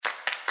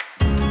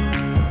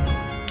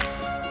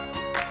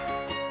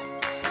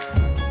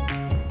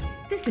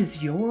This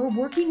is Your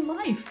Working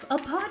Life, a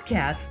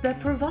podcast that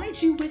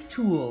provides you with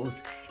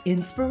tools,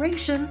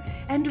 inspiration,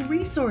 and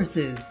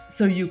resources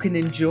so you can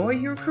enjoy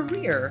your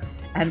career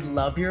and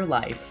love your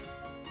life.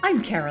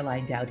 I'm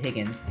Caroline Dowd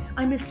Higgins.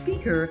 I'm a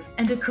speaker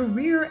and a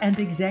career and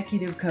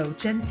executive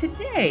coach, and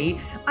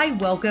today I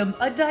welcome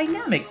a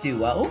dynamic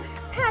duo,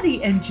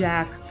 Patty and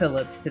Jack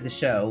Phillips, to the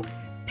show.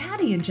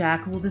 Patty and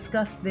Jack will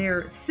discuss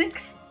their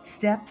 6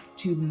 steps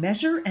to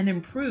measure and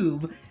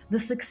improve the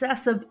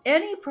success of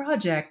any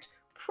project,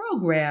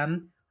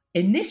 program,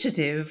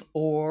 initiative,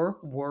 or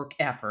work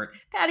effort.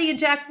 Patty and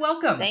Jack,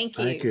 welcome. Thank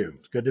you. Thank you.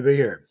 It's good to be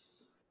here.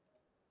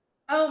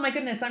 Oh my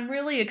goodness, I'm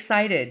really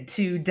excited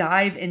to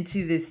dive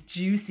into this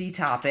juicy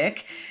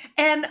topic.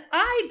 And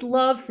I'd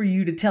love for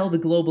you to tell the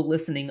global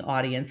listening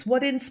audience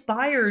what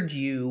inspired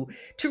you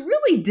to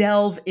really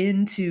delve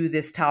into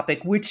this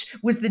topic, which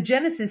was the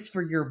genesis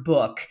for your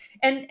book.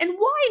 And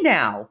why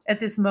now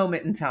at this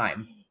moment in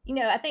time? You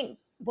know, I think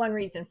one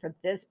reason for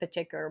this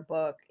particular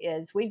book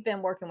is we've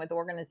been working with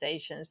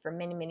organizations for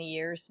many, many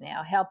years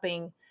now,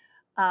 helping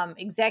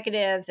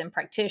executives and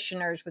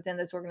practitioners within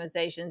those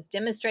organizations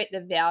demonstrate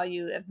the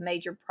value of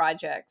major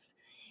projects.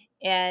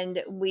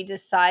 And we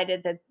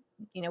decided that,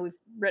 you know, we've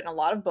written a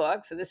lot of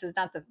books, so this is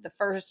not the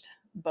first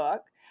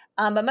book,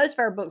 but most of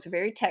our books are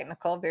very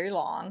technical, very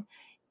long,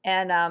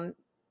 and,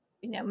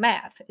 you know,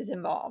 math is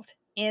involved.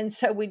 And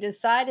so we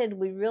decided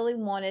we really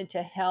wanted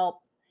to help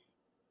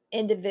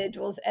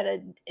individuals at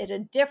a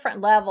different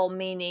level,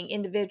 meaning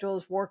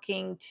individuals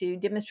working to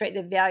demonstrate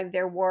the value of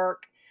their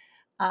work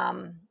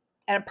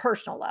at a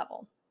personal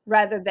level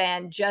rather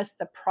than just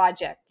the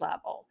project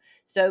level.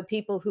 So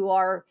people who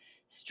are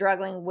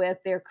struggling with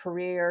their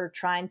career,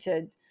 trying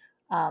to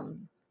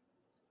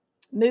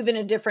move in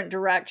a different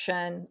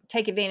direction,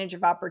 take advantage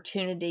of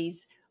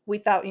opportunities. We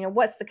thought, you know,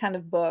 what's the kind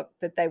of book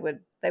that they would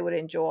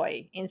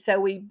enjoy? And so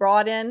we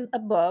wrote a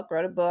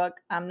book,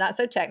 not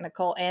so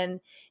technical, and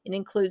it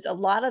includes a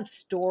lot of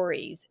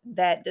stories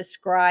that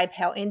describe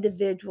how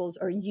individuals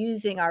are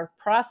using our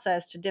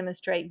process to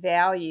demonstrate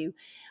value.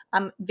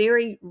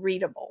 Very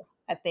readable,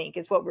 I think,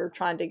 is what we're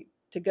trying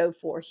to go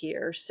for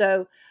here.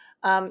 So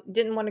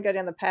didn't want to go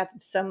down the path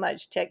of so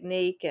much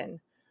technique and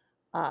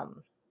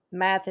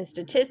math and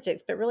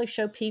statistics, but really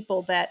show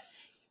people that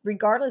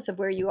regardless of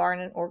where you are in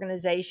an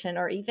organization,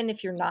 or even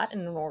if you're not in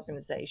an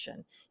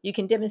organization, you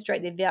can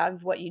demonstrate the value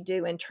of what you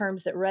do in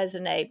terms that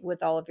resonate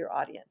with all of your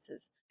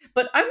audiences.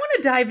 But I want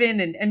to dive in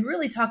and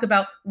really talk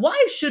about,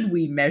 why should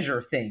we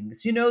measure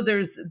things? You know,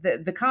 there's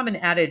the common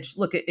adage,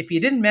 look, if you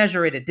didn't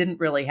measure it, it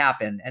didn't really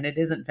happen and it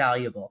isn't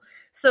valuable.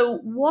 So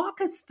walk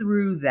us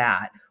through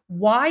that.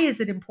 Why is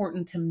it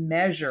important to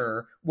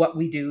measure what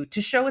we do to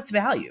show its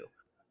value?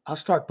 I'll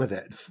start with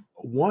that.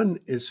 One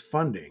is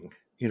funding,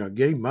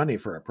 getting money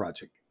for a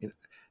project.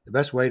 The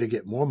best way to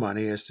get more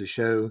money is to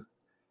show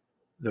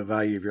the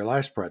value of your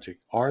last project,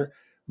 or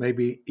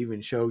maybe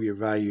even show your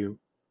value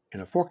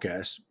in a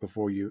forecast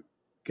before you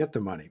get the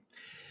money.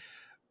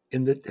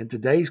 In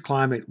today's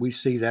climate, we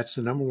see that's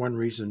the number one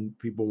reason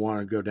people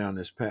want to go down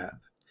this path.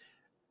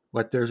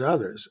 But there's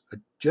others.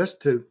 Just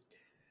to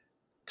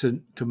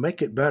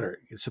make it better.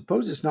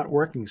 Suppose it's not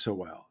working so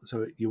well,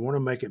 so you want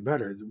to make it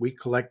better. We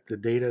collect the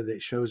data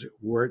that shows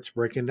where it's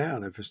breaking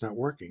down if it's not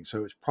working.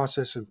 So it's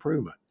process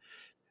improvement.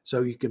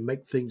 So you can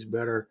make things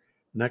better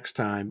next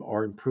time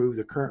or improve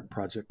the current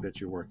project that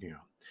you're working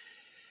on.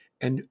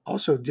 And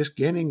also just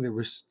gaining the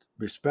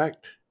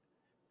respect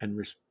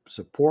and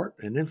support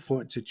and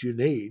influence that you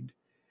need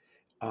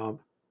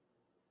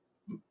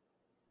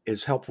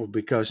is helpful,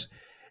 because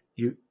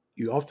you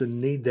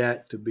often need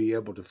that to be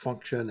able to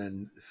function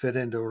and fit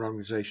into an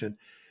organization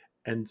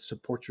and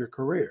support your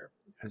career.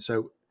 And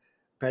so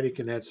Patty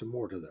can add some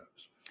more to those.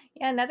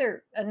 Yeah,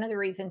 another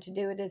reason to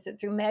do it is that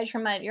through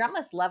measurement, you're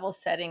almost level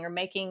setting or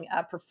making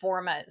a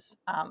performance,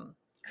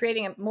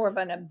 creating more of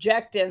an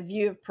objective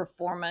view of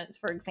performance,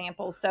 for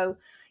example. So,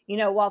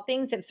 while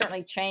things have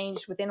certainly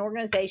changed within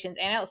organizations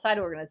and outside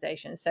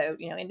organizations, so,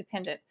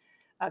 independent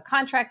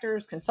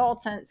contractors,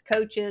 consultants,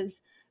 coaches,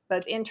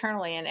 both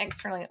internally and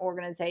externally in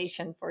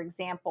organization, for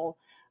example,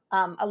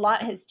 a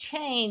lot has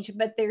changed,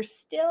 but there's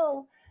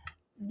still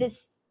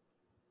this,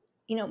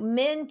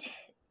 men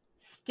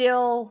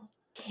still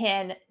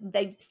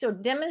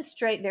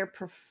demonstrate their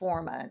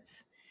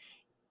performance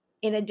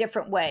in a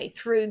different way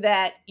through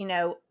that,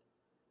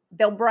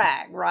 they'll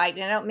brag, right?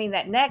 And I don't mean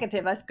that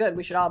negative. That's good.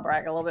 We should all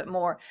brag a little bit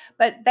more,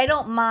 but they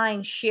don't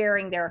mind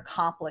sharing their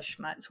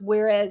accomplishments.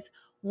 Whereas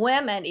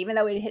women, even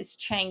though it has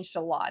changed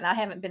a lot, and I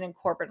haven't been in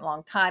corporate in a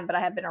long time, but I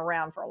have been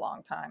around for a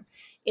long time,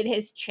 it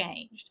has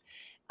changed.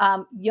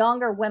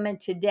 Younger women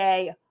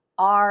today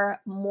are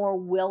more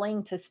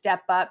willing to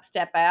step up,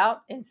 step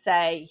out and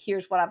say,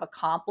 here's what I've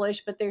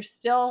accomplished. But there's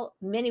still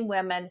many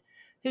women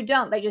who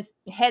don't. They just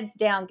heads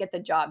down, get the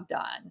job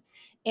done.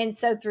 And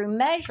so through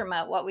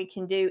measurement, what we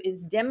can do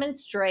is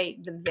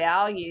demonstrate the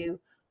value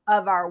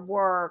of our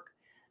work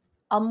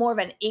on more of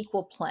an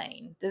equal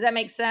plane. Does that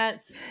make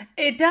sense?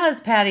 It does,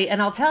 Patty.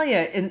 And I'll tell you,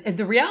 and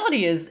the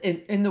reality is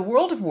in the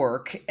world of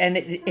work, and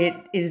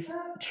it is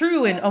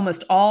true in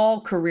almost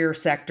all career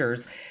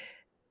sectors,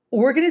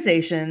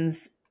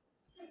 Organizations,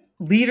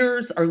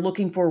 leaders are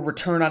looking for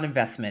return on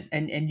investment,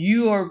 and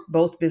you are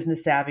both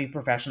business savvy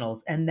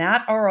professionals, and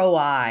that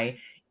ROI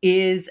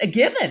is a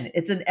given.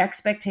 It's an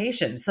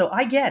expectation. So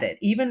I get it.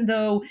 Even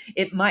though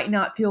it might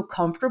not feel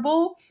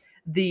comfortable,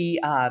 the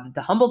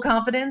humble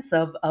confidence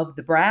of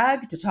the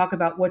brag to talk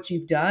about what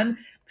you've done,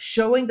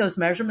 showing those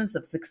measurements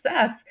of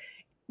success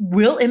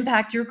will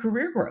impact your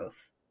career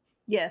growth.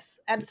 Yes,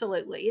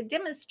 absolutely. It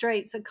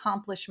demonstrates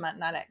accomplishment,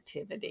 not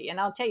activity. And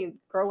I'll tell you,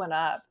 growing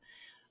up,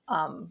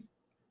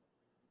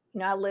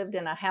 I lived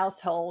in a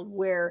household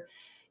where,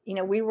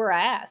 we were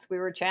asked, we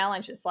were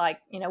challenged. It's like,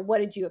 what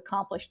did you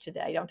accomplish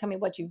today? Don't tell me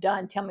what you've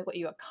done. Tell me what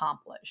you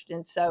accomplished.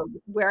 And so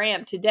where I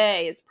am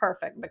today is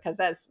perfect because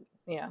that's,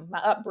 my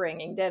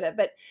upbringing did it.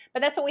 But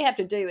that's what we have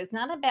to do. It's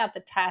not about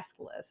the task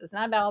list. It's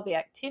not about all the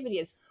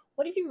activities.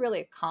 What have you really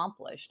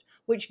accomplished?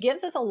 Which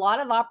gives us a lot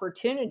of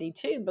opportunity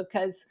too,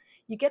 because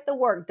you get the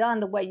work done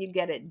the way you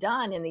get it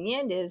done. In the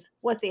end is,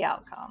 what's the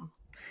outcome?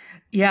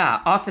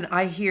 Yeah, often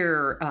I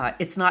hear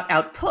it's not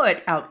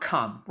output,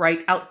 outcome,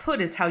 right?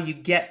 Output is how you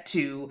get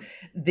to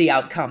the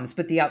outcomes,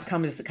 but the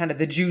outcome is kind of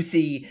the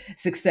juicy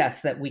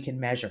success that we can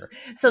measure.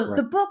 So Right.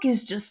 the book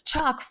is just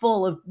chock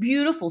full of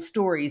beautiful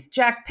stories.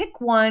 Jack,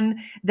 pick one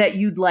that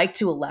you'd like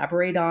to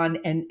elaborate on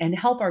and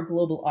help our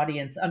global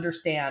audience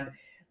understand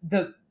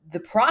the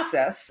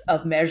process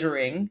of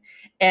measuring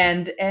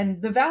and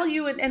the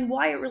value and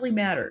why it really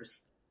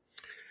matters.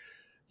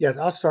 Yes,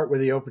 I'll start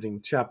with the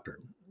opening chapter,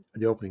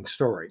 the opening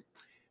story.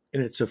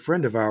 And it's a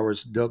friend of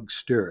ours, Doug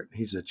Stewart.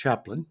 He's a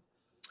chaplain.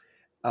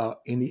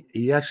 And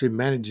he actually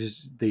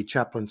manages the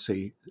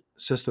chaplaincy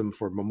system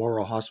for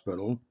Memorial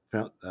Hospital,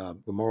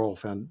 Memorial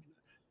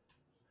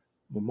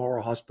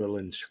Hospital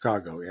in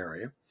Chicago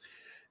area.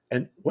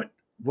 And what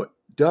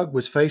Doug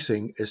was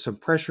facing is some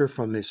pressure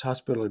from these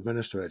hospital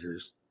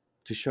administrators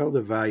to show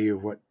the value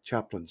of what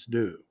chaplains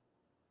do.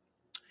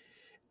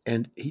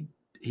 And he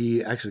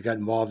actually got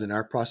involved in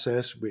our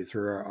process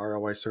through our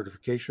ROI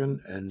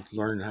certification and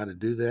learned how to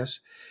do this,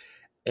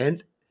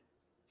 and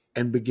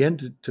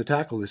began to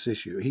tackle this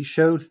issue. He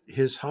showed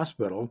his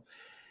hospital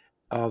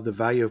the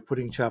value of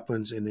putting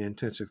chaplains in the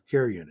intensive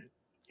care unit,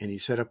 and he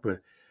set up an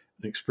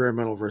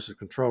experimental versus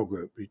control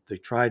group. They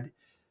tried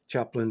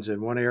chaplains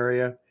in one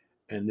area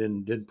and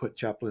then didn't put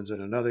chaplains in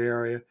another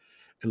area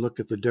and looked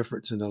at the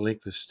difference in the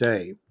length of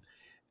stay.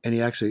 And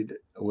he actually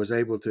was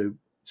able to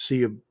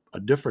see a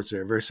difference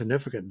there, a very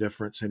significant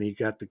difference, and he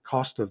got the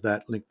cost of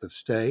that length of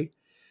stay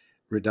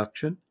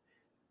reduction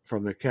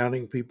from the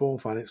accounting people,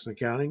 finance and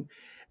accounting,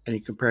 and he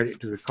compared it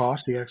to the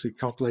cost. He actually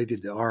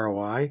calculated the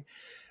ROI.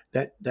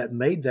 That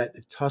made that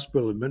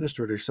hospital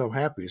administrator so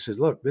happy. He says,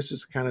 look, this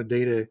is the kind of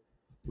data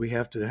we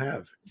have to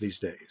have these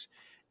days,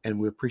 and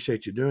we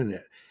appreciate you doing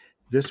that.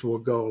 This will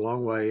go a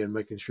long way in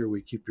making sure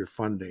we keep your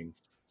funding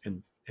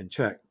in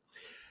check.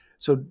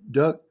 So,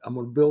 Doug, I'm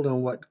going to build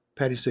on what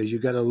Patty says. You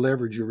got to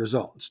leverage your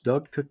results.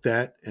 Doug took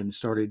that and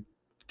started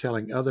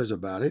telling others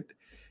about it.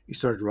 He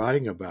started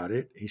writing about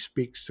it. He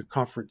speaks to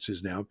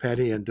conferences now.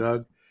 Patty and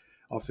Doug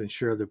often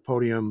share the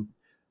podium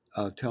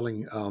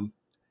telling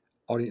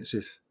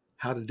audiences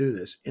how to do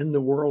this in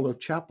the world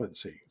of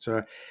chaplaincy.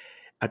 So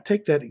I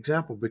take that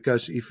example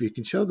because if you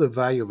can show the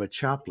value of a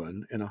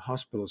chaplain in a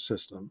hospital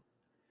system,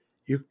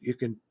 you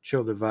can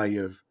show the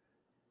value of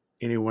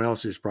anyone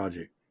else's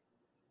project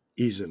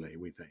easily,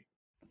 we think.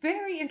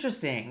 Very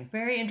interesting.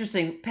 Very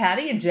interesting.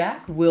 Patty and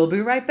Jack will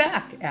be right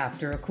back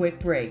after a quick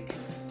break.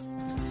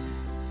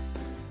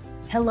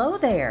 Hello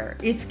there.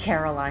 It's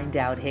Caroline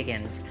Dowd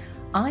Higgins.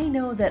 I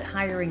know that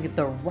hiring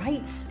the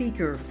right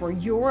speaker for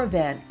your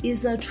event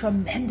is a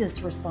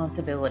tremendous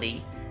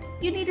responsibility.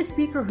 You need a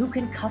speaker who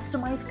can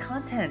customize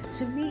content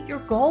to meet your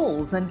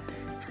goals and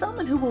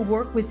someone who will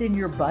work within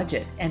your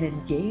budget and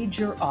engage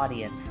your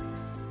audience.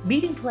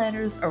 Meeting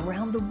planners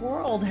around the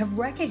world have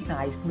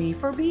recognized me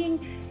for being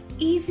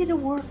easy to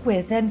work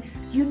with and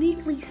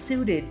uniquely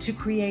suited to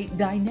create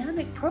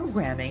dynamic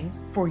programming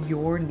for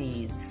your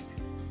needs.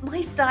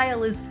 My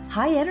style is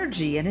high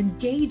energy and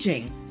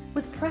engaging,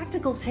 with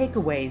practical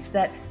takeaways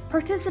that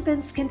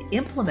participants can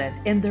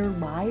implement in their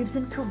lives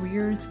and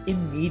careers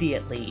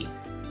immediately.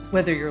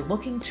 Whether you're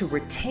looking to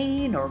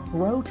retain or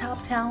grow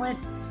top talent,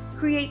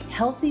 create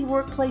healthy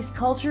workplace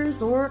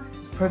cultures, or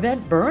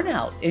prevent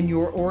burnout in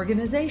your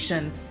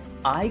organization,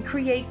 I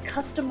create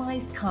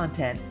customized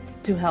content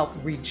to help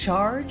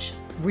recharge,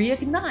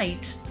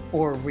 reignite,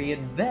 or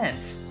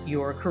reinvent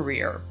your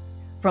career.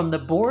 From the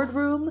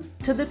boardroom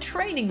to the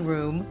training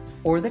room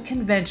or the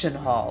convention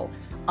hall,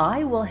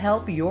 I will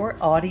help your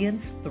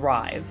audience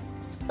thrive.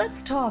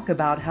 Let's talk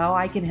about how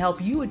I can help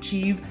you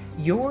achieve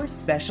your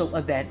special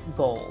event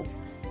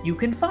goals. You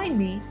can find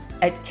me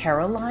at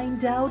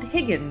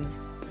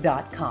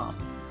carolinedowdhiggins.com.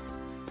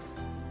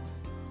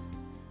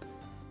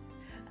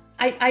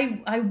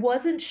 I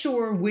wasn't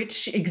sure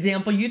which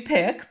example you'd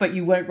pick, but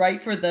you went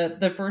right for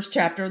the first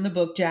chapter in the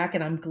book, Jack,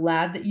 and I'm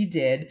glad that you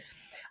did.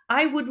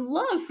 I would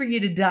love for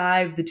you to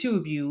dive, the two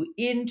of you,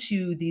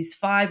 into these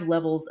 5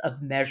 levels of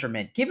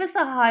measurement. Give us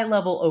a high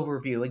level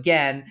overview.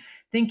 Again,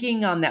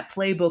 thinking on that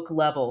playbook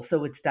level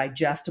so it's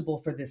digestible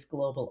for this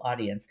global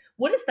audience.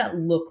 What does that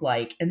look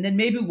like? And then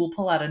maybe we'll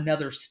pull out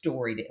another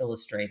story to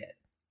illustrate it.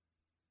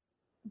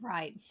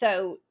 Right.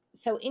 So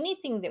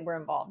anything that we're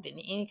involved in,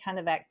 any kind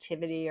of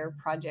activity or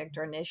project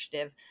or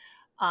initiative,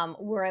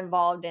 we're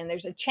involved in,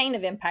 there's a chain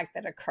of impact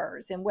that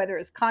occurs, and whether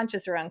it's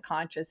conscious or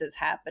unconscious, it's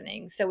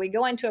happening. So we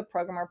go into a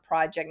program or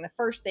project, and the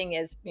first thing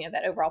is,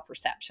 that overall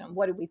perception.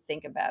 What do we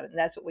think about it? And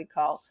that's what we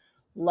call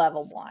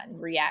level 1,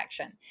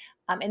 reaction.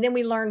 And then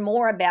we learn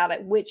more about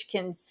it, which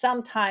can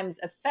sometimes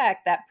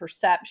affect that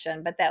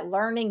perception, but that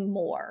learning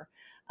more.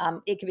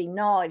 It could be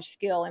knowledge,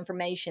 skill,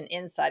 information,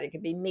 insight. It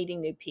could be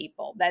meeting new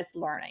people. That's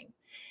learning.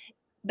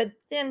 But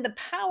then the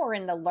power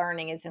in the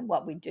learning is in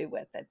what we do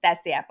with it. That's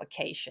the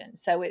application.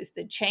 So it's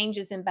the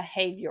changes in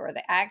behavior or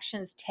the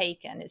actions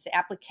taken. It's the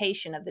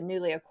application of the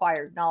newly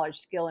acquired knowledge,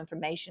 skill,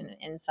 information,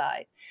 and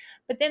insight.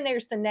 But then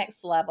there's the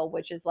next level,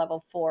 which is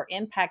level 4,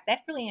 impact. That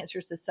really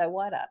answers the so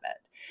what of it.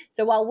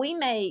 So while we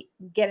may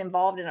get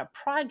involved in a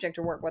project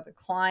or work with a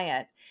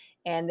client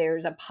and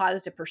there's a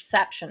positive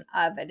perception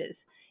of it,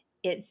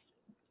 it's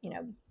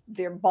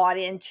they're bought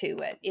into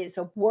it. It's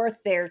worth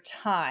their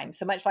time.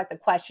 So much like the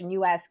question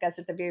you asked us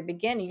at the very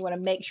beginning, you want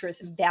to make sure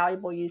it's a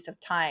valuable use of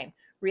time.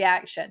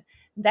 Reaction.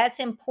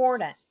 That's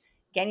important.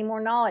 Gaining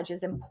more knowledge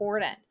is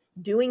important.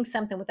 Doing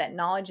something with that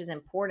knowledge is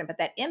important, but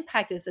that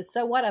impact is the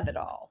so what of it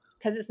all.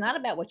 Because it's not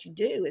about what you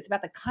do, it's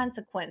about the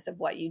consequence of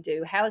what you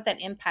do. How is that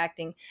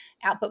impacting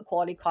output,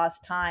 quality,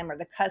 cost, time, or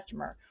the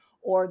customer,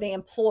 or the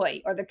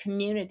employee, or the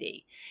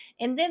community?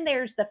 And then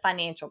there's the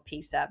financial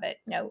piece of it.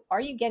 Are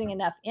you getting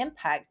enough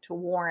impact to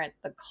warrant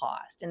the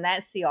cost? And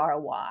that's the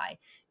ROI.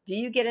 Do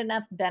you get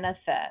enough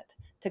benefit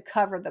to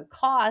cover the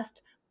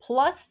cost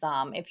plus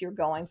some if you're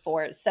going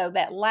for it? So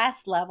that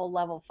last level,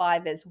 level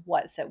 5, is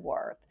what's it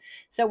worth?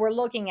 So we're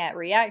looking at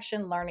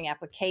reaction, learning,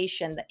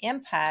 application, the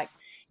impact,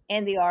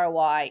 and the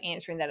ROI,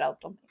 answering that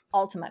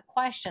ultimate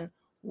question,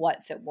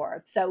 what's it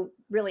worth? So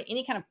really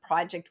any kind of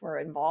project we're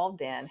involved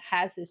in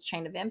has this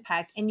chain of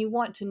impact, and you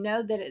want to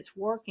know that it's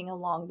working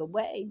along the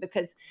way,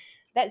 because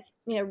that's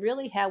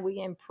really how we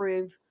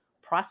improve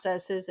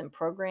processes and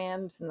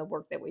programs and the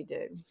work that we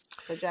do.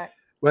 So Jack.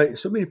 Well,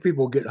 so many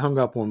people get hung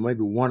up on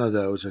maybe one of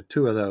those or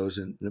two of those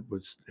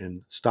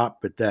and stop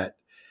at that.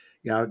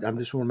 I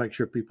just want to make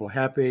sure people are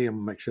happy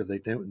and make sure they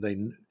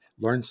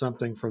learn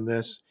something from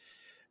this,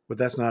 but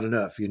that's not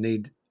enough. You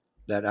need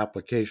that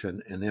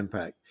application and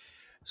impact.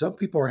 Some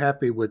people are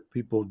happy with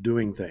people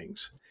doing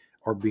things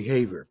or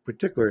behavior.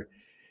 Particularly,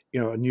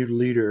 a new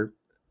leader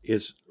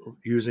is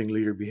using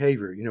leader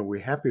behavior.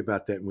 We're happy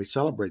about that and we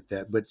celebrate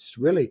that. But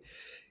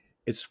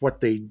it's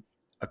what they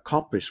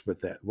accomplish with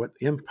that. What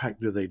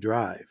impact do they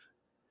drive?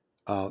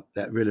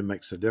 That really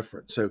makes a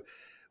difference. So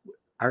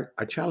our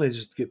challenge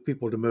is to get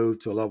people to move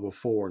to level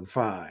 4 and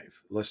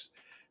 5. Let's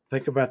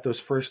think about those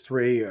first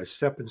 3 as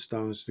stepping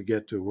stones to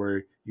get to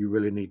where you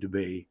really need to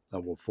be,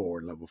 level 4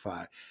 and level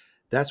 5.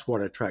 That's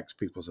what attracts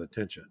people's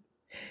attention.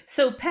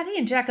 So, Patty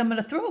and Jack, I'm going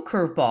to throw a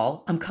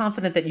curveball. I'm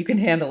confident that you can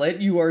handle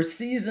it. You are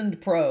seasoned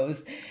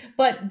pros.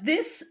 But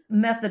this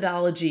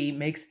methodology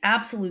makes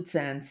absolute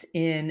sense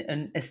in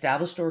an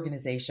established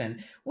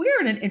organization.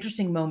 We're in an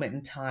interesting moment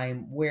in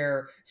time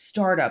where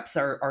startups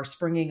are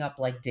springing up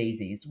like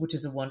daisies, which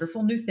is a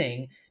wonderful new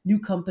thing, new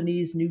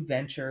companies, new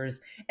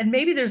ventures. And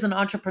maybe there's an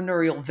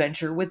entrepreneurial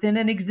venture within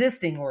an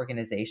existing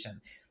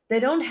organization. They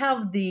don't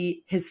have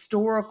the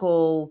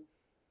historical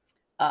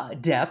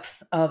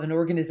depth of an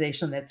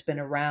organization that's been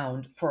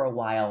around for a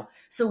while.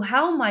 So,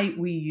 how might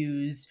we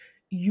use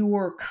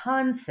your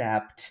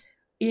concept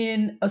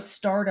in a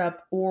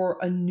startup or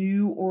a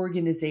new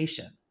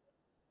organization?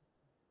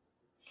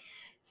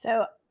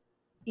 So,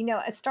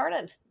 a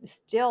startup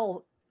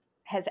still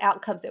has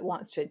outcomes it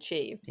wants to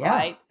achieve,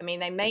 right? I mean,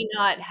 they may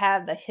not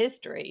have the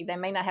history, they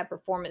may not have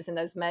performance in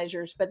those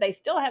measures, but they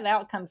still have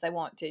outcomes they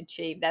want to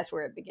achieve. That's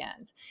where it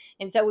begins.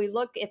 And so we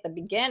look at the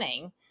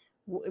beginning.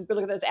 We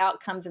look at those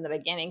outcomes in the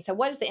beginning. So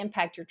what is the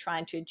impact you're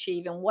trying to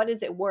achieve, and what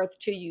is it worth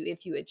to you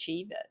if you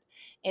achieve it?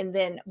 And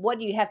then what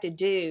do you have to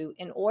do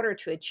in order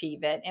to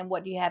achieve it, and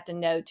what do you have to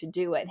know to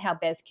do it, and how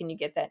best can you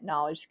get that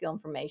knowledge, skill,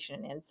 information,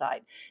 and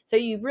insight? So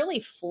you really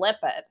flip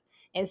it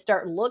and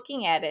start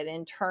looking at it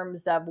in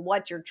terms of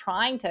what you're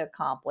trying to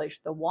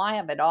accomplish, the why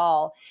of it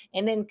all,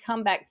 and then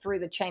come back through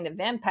the chain of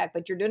impact,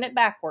 but you're doing it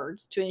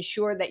backwards to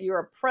ensure that your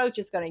approach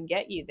is going to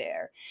get you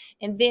there.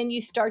 And then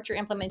you start your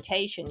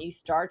implementation, you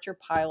start your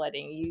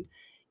piloting,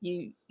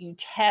 you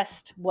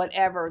test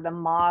whatever the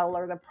model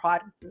or the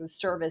product or the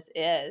service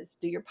is,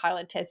 do your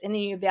pilot test, and then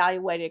you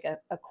evaluate it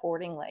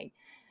accordingly.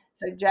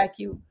 So Jack,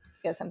 you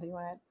got something you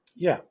want to add?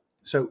 Yeah.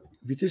 So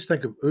if you just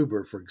think of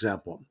Uber, for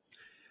example,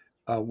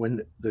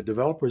 when the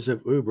developers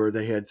of Uber,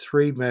 they had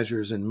 3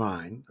 measures in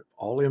mind,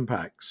 all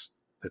impacts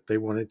that they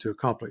wanted to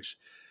accomplish.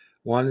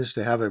 One is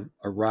to have a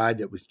ride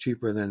that was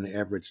cheaper than the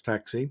average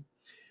taxi.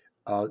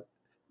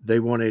 They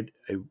wanted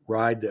a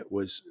ride that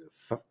was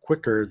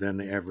quicker than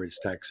the average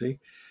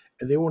taxi.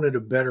 and they wanted a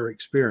better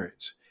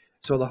experience.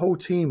 So the whole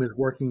team is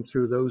working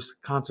through those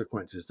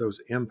consequences, those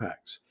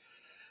impacts.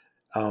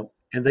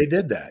 And they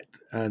did that.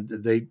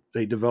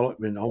 They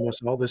developed in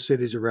almost all the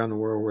cities around the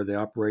world where they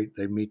operate.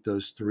 They meet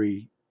those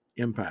three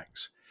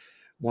impacts.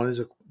 One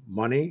is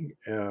money,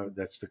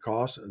 that's the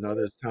cost.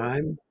 Another is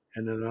time,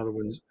 and another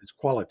one is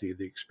quality,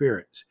 the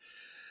experience.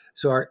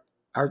 So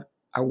our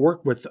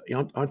work with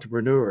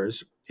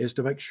entrepreneurs is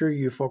to make sure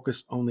you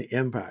focus on the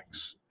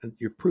impacts, and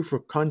your proof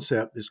of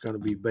concept is going to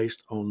be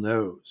based on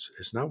those.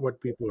 It's not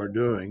what people are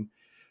doing,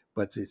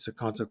 but it's a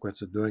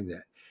consequence of doing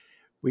that.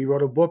 We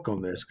wrote a book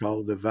on this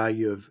called The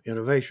Value of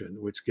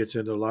Innovation, which gets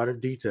into a lot of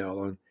detail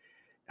on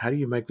how do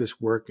you make this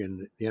work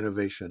in the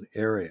innovation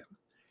area.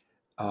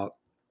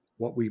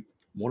 What we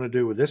want to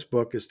do with this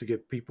book is to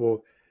get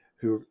people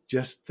who are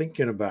just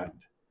thinking about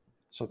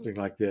something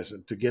like this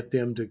and to get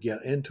them to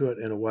get into it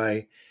in a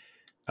way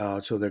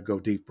so they'll go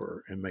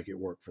deeper and make it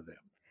work for them.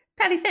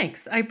 Patty,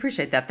 thanks. I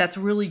appreciate that. That's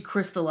really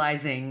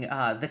crystallizing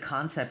the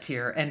concept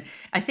here, and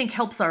I think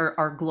helps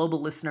our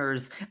global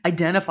listeners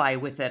identify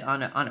with it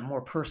on a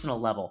more personal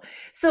level.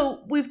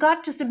 So we've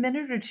got just a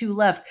minute or two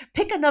left.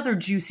 Pick another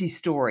juicy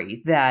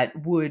story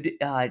that would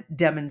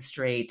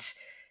demonstrate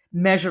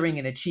measuring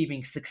and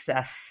achieving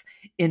success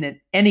in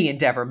any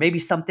endeavor, maybe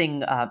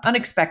something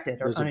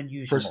unexpected or There's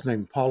unusual. A person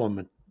named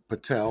Paula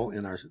Patel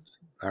in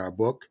our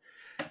book.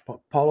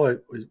 Paula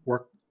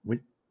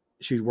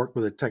she works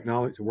with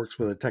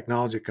a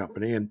technology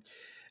company, and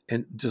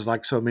just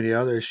like so many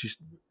others,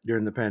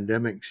 during the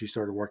pandemic she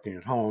started working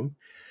at home,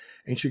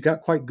 and she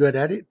got quite good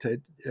at it.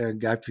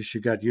 After she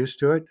got used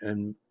to it,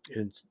 and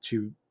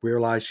she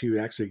realized she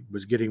actually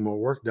was getting more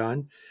work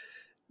done,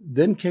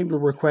 then came the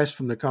request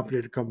from the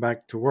company to come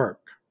back to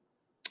work,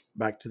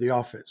 back to the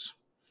office,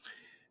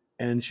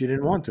 and she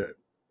didn't want to.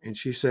 And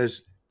she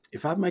says,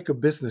 "If I make a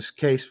business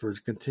case for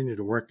to continue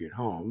to work at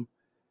home,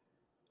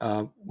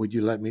 would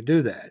you let me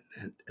do that?"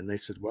 And they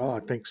said, "Well,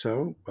 I think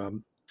so.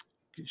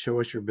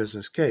 Show us your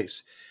business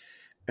case."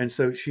 And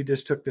so she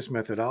just took this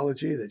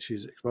methodology that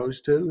she's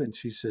exposed to, and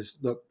she says,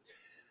 "Look,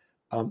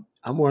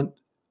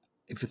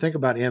 if you think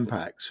about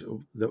impacts,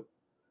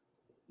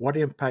 what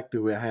impact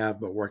do we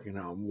have by working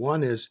at home?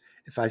 One is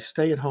if I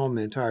stay at home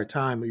the entire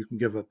time, you can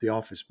give up the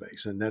office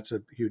space, and that's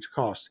a huge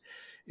cost."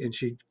 And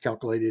she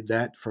calculated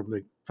that from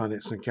the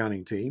finance and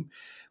accounting team.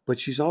 But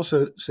she's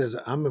also says,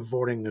 you're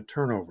avoiding a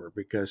turnover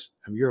because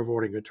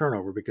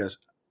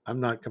I'm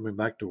not coming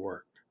back to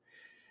work.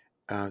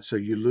 So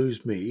you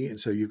lose me, and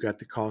so you've got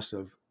the cost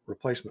of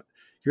replacement.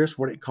 Here's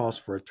what it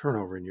costs for a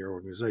turnover in your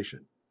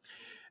organization.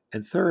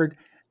 And third,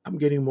 I'm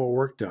getting more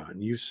work done.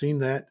 You've seen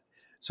that.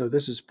 So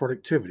this is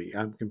productivity.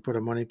 I can put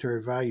a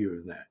monetary value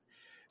in that.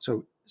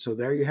 So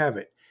there you have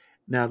it.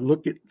 Now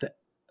look at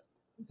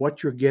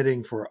what you're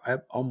getting for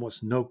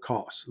almost no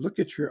cost. Look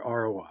at your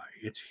ROI.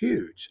 It's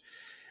huge.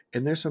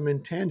 And there's some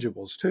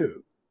intangibles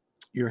too.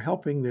 You're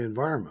helping the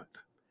environment.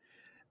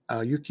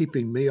 You're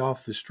keeping me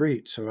off the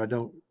street so I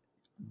don't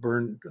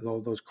burn all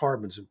those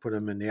carbons and put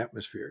them in the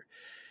atmosphere.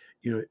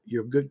 You're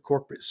a good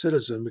corporate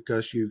citizen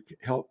because you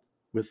help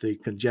with the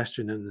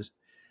congestion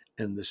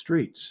in the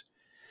streets.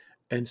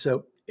 And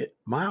so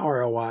my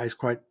ROI is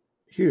quite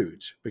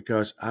huge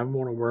because I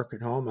want to work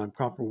at home. I'm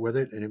comfortable with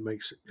it, and it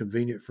makes it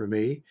convenient for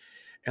me,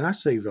 and I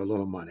save a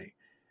little money.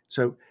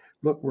 So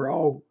look,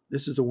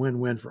 this is a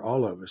win-win for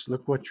all of us.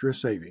 Look what you're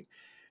saving.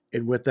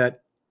 And with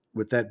that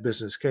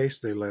business case,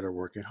 they let her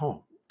work at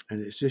home. And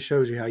it just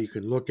shows you how you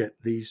can look at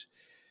these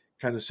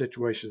kind of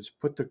situations,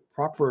 put the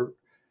proper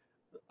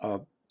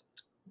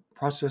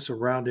process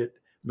around it,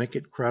 make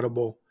it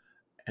credible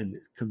and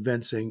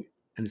convincing.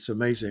 And it's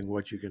amazing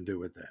what you can do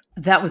with that.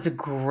 That was a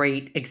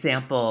great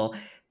example.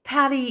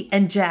 Patty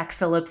and Jack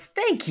Phillips,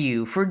 thank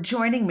you for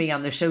joining me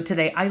on the show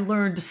today. I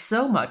learned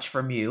so much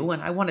from you,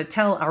 and I want to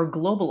tell our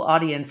global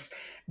audience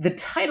the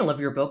title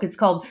of your book. It's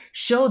called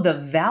Show the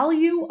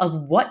Value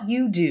of What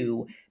You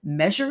Do,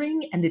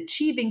 Measuring and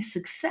Achieving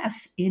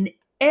Success in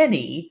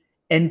Any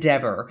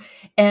Endeavor.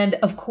 And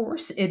of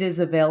course, it is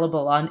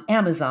available on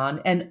Amazon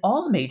and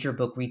all major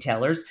book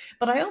retailers.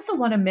 But I also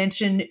want to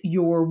mention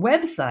your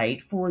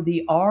website for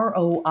the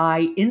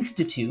ROI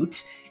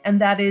Institute, and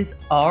that is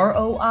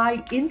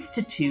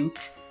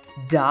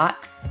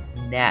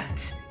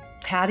roiinstitute.net.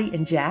 Patty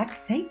and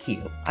Jack, thank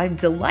you. I'm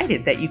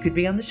delighted that you could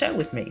be on the show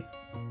with me.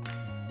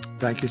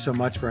 Thank you so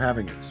much for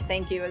having us.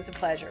 Thank you. It was a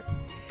pleasure.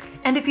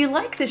 And if you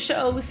like the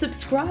show,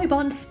 subscribe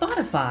on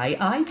Spotify,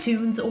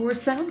 iTunes, or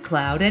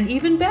SoundCloud, and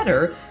even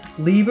better,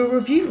 leave a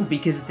review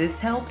because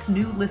this helps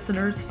new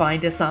listeners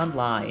find us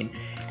online.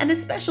 And a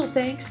special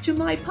thanks to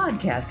my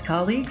podcast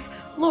colleagues,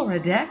 Laura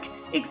Deck,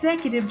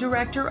 Executive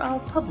Director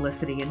of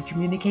Publicity and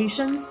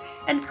Communications,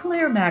 and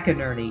Claire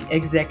McInerney,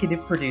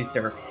 Executive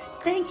Producer.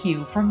 Thank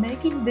you for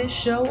making this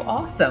show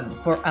awesome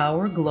for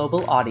our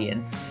global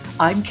audience.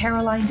 I'm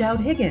Caroline Dowd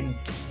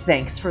Higgins.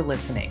 Thanks for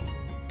listening.